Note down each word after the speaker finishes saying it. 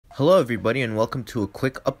Hello everybody and welcome to a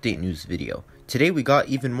quick update news video. Today we got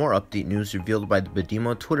even more update news revealed by the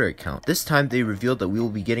Badcc Twitter account. This time they revealed that we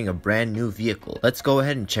will be getting a brand new vehicle. Let's go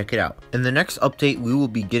ahead and check it out. In the next update we will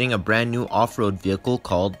be getting a brand new off-road vehicle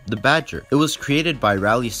called the Badger. It was created by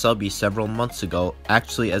RallySubbie several months ago,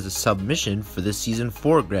 actually as a submission for the Season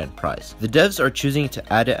 4 grand prize. The devs are choosing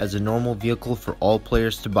to add it as a normal vehicle for all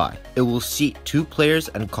players to buy. It will seat 2 players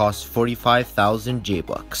and cost 45,000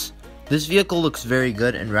 J-Bucks. This vehicle looks very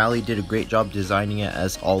good and Rally did a great job designing it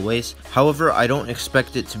as always. However, I don't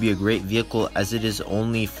expect it to be a great vehicle as it is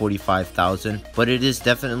only 45,000, but it is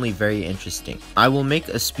definitely very interesting. I will make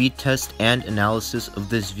a speed test and analysis of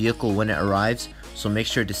this vehicle when it arrives, so make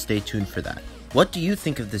sure to stay tuned for that. What do you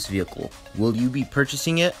think of this vehicle? Will you be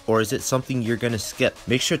purchasing it, or is it something you're gonna skip?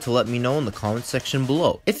 Make sure to let me know in the comment section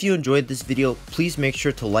below. If you enjoyed this video, please make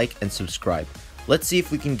sure to like and subscribe. Let's see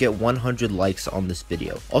if we can get 100 likes on this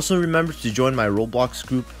video. Also remember to join my Roblox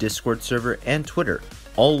group, Discord server, and Twitter,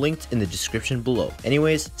 all linked in the description below.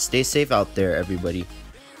 Anyways, stay safe out there everybody.